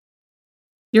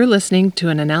You're listening to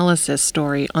an analysis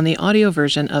story on the audio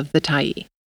version of The Tyee.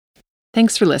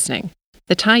 Thanks for listening.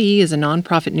 The Tyee is a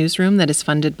nonprofit newsroom that is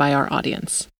funded by our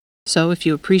audience. So if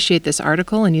you appreciate this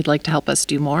article and you'd like to help us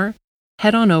do more,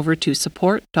 head on over to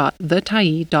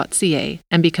support.thetyee.ca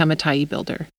and become a Tyee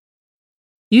builder.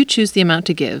 You choose the amount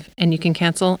to give, and you can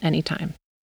cancel anytime.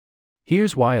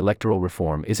 Here's why electoral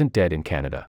reform isn't dead in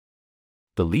Canada.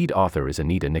 The lead author is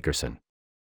Anita Nickerson.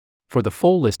 For the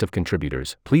full list of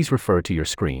contributors, please refer to your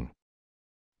screen.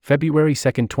 February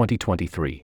 2,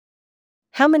 2023.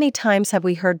 How many times have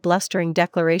we heard blustering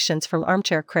declarations from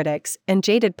armchair critics and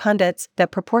jaded pundits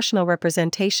that proportional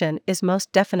representation is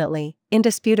most definitely,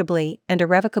 indisputably, and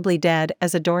irrevocably dead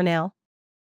as a doornail?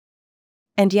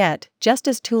 And yet, just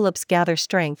as tulips gather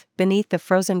strength beneath the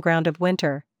frozen ground of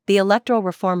winter, the electoral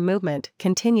reform movement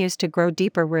continues to grow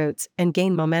deeper roots and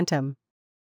gain momentum.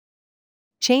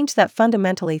 Change that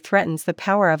fundamentally threatens the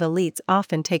power of elites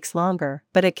often takes longer,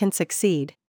 but it can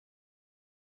succeed.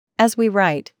 As we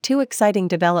write, two exciting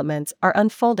developments are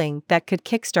unfolding that could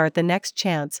kickstart the next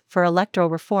chance for electoral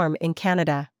reform in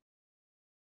Canada.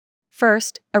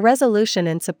 First, a resolution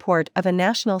in support of a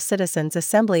National Citizens'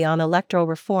 Assembly on electoral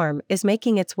reform is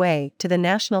making its way to the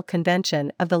National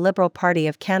Convention of the Liberal Party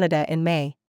of Canada in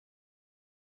May.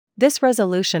 This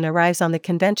resolution arrives on the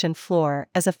convention floor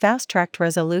as a fast-tracked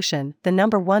resolution, the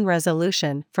number one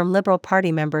resolution from Liberal Party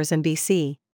members in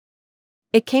BC.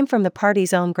 It came from the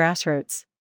party's own grassroots.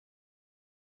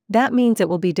 That means it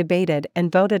will be debated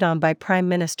and voted on by Prime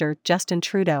Minister Justin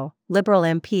Trudeau, Liberal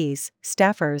MPs,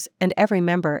 staffers, and every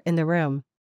member in the room.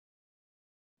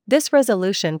 This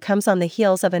resolution comes on the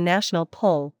heels of a national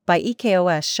poll by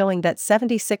EKOS showing that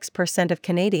 76% of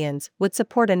Canadians would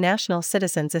support a National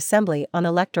Citizens' Assembly on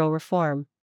electoral reform.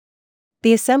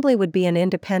 The Assembly would be an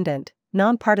independent,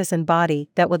 nonpartisan body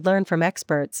that would learn from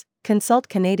experts, consult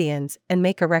Canadians, and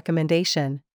make a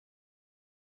recommendation.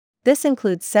 This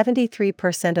includes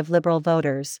 73% of Liberal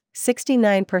voters,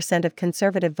 69% of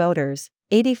Conservative voters,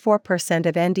 84%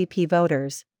 of NDP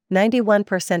voters,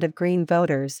 91% of Green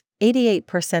voters,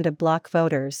 88% of Bloc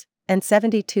voters, and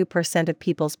 72% of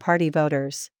People's Party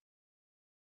voters.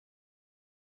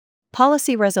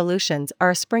 Policy resolutions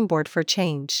are a springboard for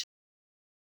change.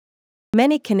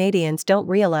 Many Canadians don't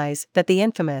realize that the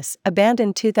infamous,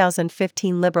 abandoned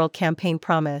 2015 Liberal campaign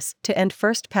promise to end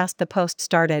first past the post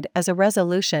started as a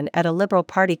resolution at a Liberal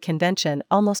Party convention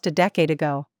almost a decade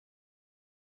ago.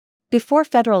 Before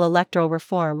federal electoral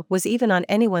reform was even on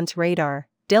anyone's radar,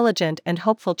 diligent and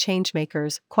hopeful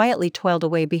changemakers quietly toiled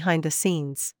away behind the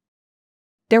scenes.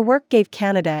 Their work gave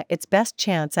Canada its best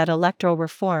chance at electoral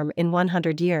reform in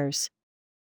 100 years.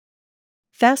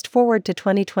 Fast forward to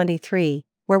 2023,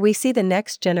 where we see the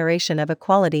next generation of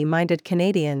equality-minded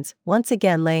Canadians once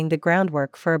again laying the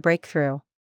groundwork for a breakthrough.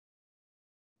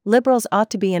 Liberals ought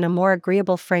to be in a more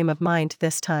agreeable frame of mind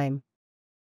this time.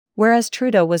 Whereas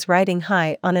Trudeau was riding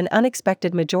high on an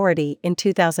unexpected majority in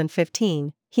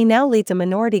 2015, he now leads a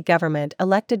minority government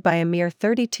elected by a mere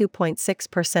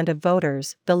 32.6% of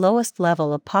voters, the lowest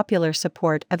level of popular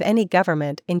support of any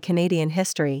government in Canadian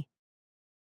history.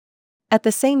 At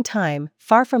the same time,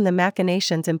 far from the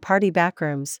machinations in party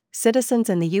backrooms, citizens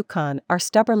in the Yukon are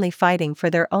stubbornly fighting for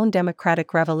their own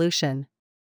democratic revolution.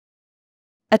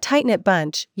 A tight-knit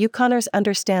bunch, Yukoners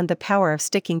understand the power of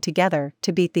sticking together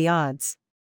to beat the odds.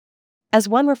 As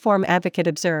one reform advocate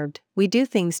observed, "We do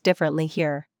things differently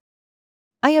here."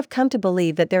 I have come to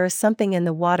believe that there is something in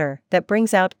the water that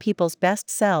brings out people's best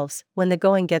selves when the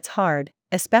going gets hard,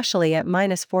 especially at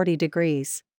 -40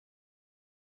 degrees.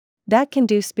 That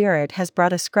can-do spirit has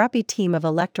brought a scrappy team of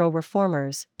electoral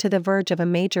reformers to the verge of a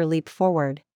major leap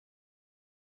forward.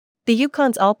 The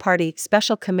Yukon's All-Party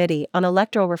Special Committee on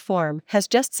Electoral Reform has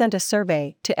just sent a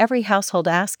survey to every household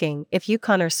asking if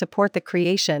Yukoners support the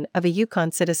creation of a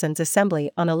Yukon Citizens'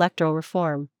 Assembly on electoral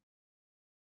reform.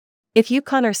 If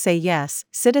Yukoners say yes,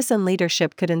 citizen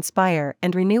leadership could inspire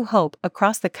and renew hope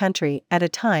across the country at a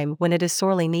time when it is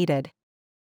sorely needed.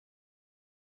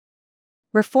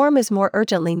 Reform is more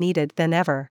urgently needed than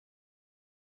ever.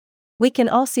 We can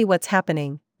all see what's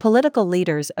happening. Political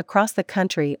leaders across the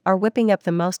country are whipping up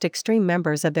the most extreme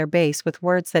members of their base with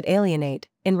words that alienate,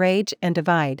 enrage, and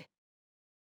divide.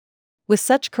 With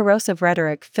such corrosive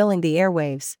rhetoric filling the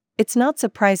airwaves, it's not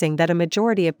surprising that a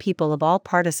majority of people of all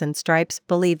partisan stripes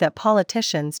believe that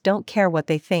politicians don't care what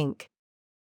they think.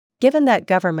 Given that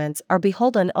governments are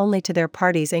beholden only to their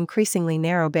party's increasingly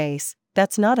narrow base,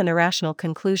 that's not an irrational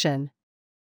conclusion.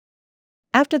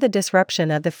 After the disruption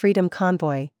of the Freedom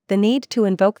Convoy, the need to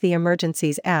invoke the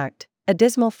Emergencies Act, a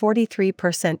dismal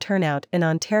 43% turnout in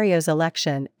Ontario's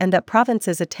election, and that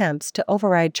provinces' attempts to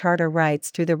override charter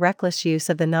rights through the reckless use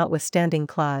of the notwithstanding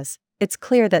clause, it's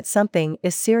clear that something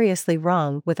is seriously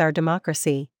wrong with our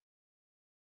democracy.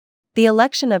 The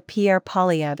election of Pierre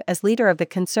Poilievre as leader of the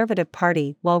Conservative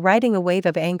Party while riding a wave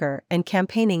of anger and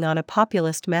campaigning on a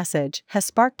populist message has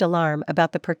sparked alarm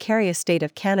about the precarious state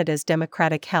of Canada's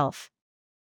democratic health.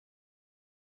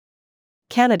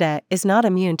 Canada is not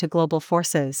immune to global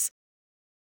forces.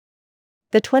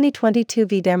 The 2022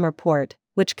 VDEM report,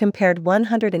 which compared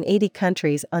 180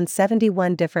 countries on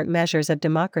 71 different measures of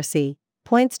democracy,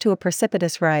 points to a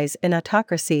precipitous rise in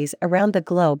autocracies around the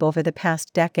globe over the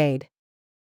past decade.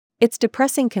 Its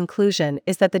depressing conclusion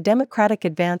is that the democratic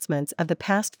advancements of the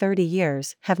past 30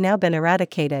 years have now been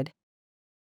eradicated.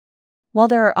 While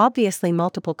there are obviously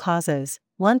multiple causes,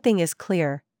 one thing is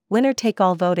clear: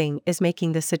 winner-take-all voting is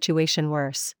making the situation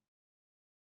worse.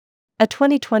 A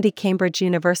 2020 Cambridge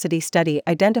University study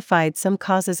identified some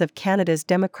causes of Canada's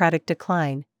democratic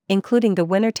decline, including the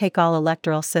winner-take-all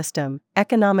electoral system,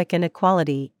 economic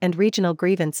inequality, and regional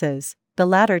grievances, the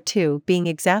latter two being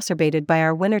exacerbated by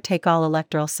our winner-take-all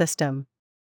electoral system.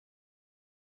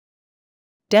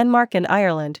 Denmark and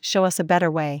Ireland show us a better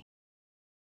way.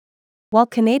 While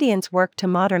Canadians work to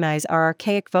modernize our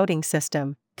archaic voting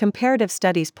system, comparative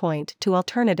studies point to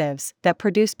alternatives that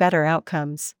produce better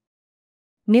outcomes.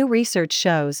 New research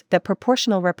shows that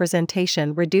proportional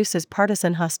representation reduces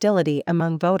partisan hostility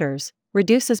among voters,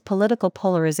 reduces political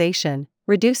polarization,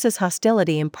 reduces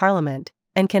hostility in Parliament,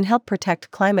 and can help protect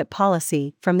climate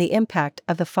policy from the impact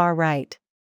of the far right.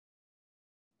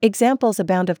 Examples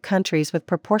abound of countries with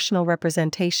proportional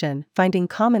representation finding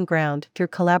common ground through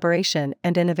collaboration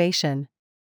and innovation.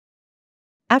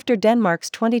 After Denmark's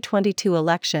 2022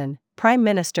 election, Prime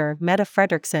Minister Mette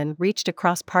Frederiksen reached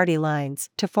across party lines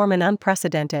to form an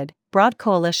unprecedented, broad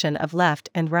coalition of left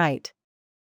and right.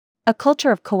 A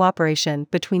culture of cooperation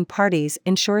between parties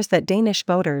ensures that Danish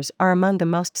voters are among the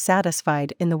most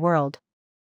satisfied in the world.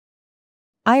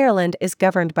 Ireland is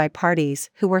governed by parties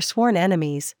who were sworn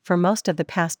enemies for most of the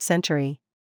past century.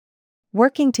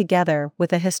 Working together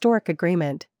with a historic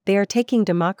agreement, they are taking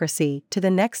democracy to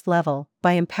the next level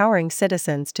by empowering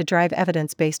citizens to drive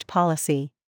evidence-based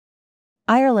policy.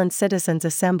 Ireland's citizens'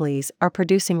 assemblies are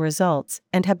producing results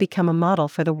and have become a model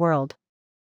for the world.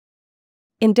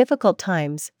 In difficult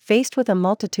times, faced with a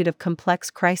multitude of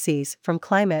complex crises from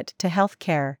climate to health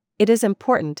care, it is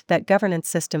important that governance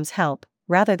systems help,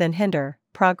 rather than hinder,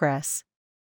 progress.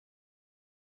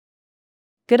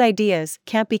 Good ideas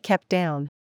can't be kept down.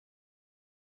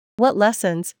 What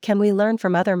lessons can we learn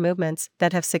from other movements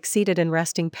that have succeeded in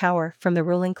wresting power from the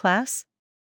ruling class?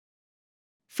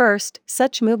 First,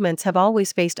 such movements have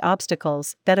always faced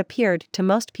obstacles that appeared to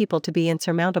most people to be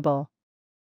insurmountable.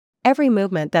 Every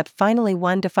movement that finally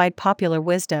won defied popular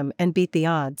wisdom and beat the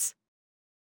odds.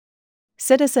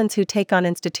 Citizens who take on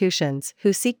institutions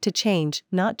who seek to change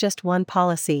not just one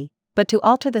policy, but to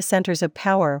alter the centers of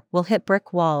power will hit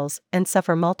brick walls and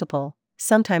suffer multiple,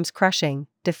 sometimes crushing,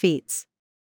 defeats.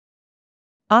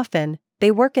 Often,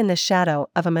 they work in the shadow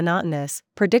of a monotonous,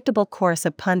 predictable chorus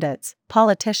of pundits,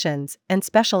 politicians, and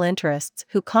special interests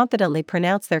who confidently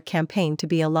pronounce their campaign to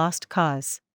be a lost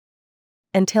cause.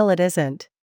 Until it isn't.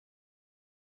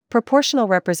 Proportional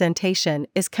representation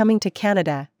is coming to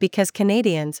Canada because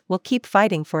Canadians will keep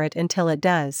fighting for it until it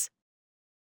does.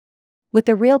 With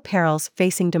the real perils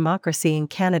facing democracy in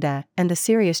Canada and the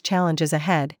serious challenges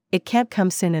ahead, it can't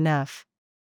come soon enough.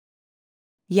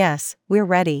 Yes, we're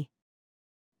ready.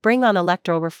 Bring on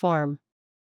electoral reform.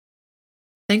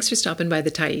 Thanks for stopping by the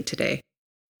Tyee today.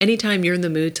 Anytime you're in the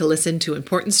mood to listen to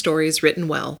important stories written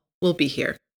well, we'll be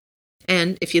here.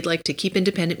 And if you'd like to keep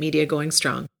independent media going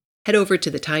strong, head over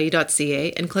to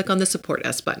thetyee.ca and click on the Support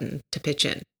Us button to pitch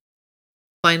in.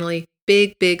 Finally,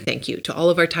 big thank you to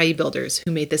all of our Tyee builders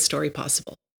who made this story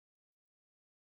possible.